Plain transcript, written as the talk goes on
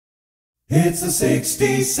It's a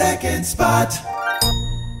 60-second spot.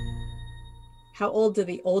 How old do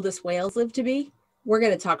the oldest whales live to be? We're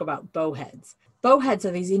going to talk about bowheads. Bowheads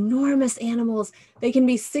are these enormous animals. They can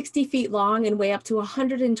be 60 feet long and weigh up to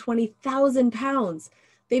 120,000 pounds.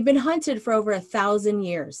 They've been hunted for over 1,000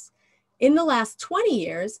 years. In the last 20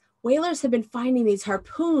 years, whalers have been finding these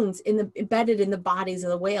harpoons embedded in the bodies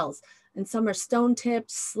of the whales. And some are stone-tipped,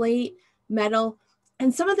 slate, metal,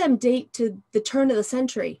 and some of them date to the turn of the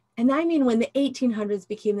century. And I mean when the 1800s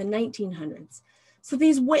became the 1900s. So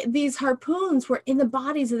these harpoons were in the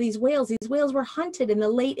bodies of these whales. These whales were hunted in the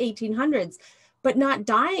late 1800s, but not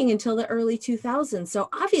dying until the early 2000s. So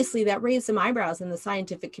obviously that raised some eyebrows in the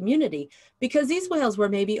scientific community because these whales were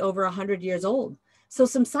maybe over 100 years old. So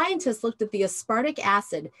some scientists looked at the aspartic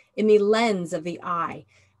acid in the lens of the eye,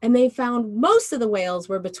 and they found most of the whales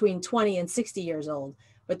were between 20 and 60 years old,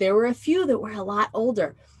 but there were a few that were a lot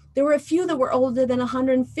older. There were a few that were older than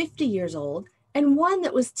 150 years old, and one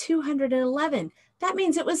that was 211. That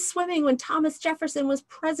means it was swimming when Thomas Jefferson was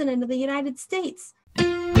president of the United States.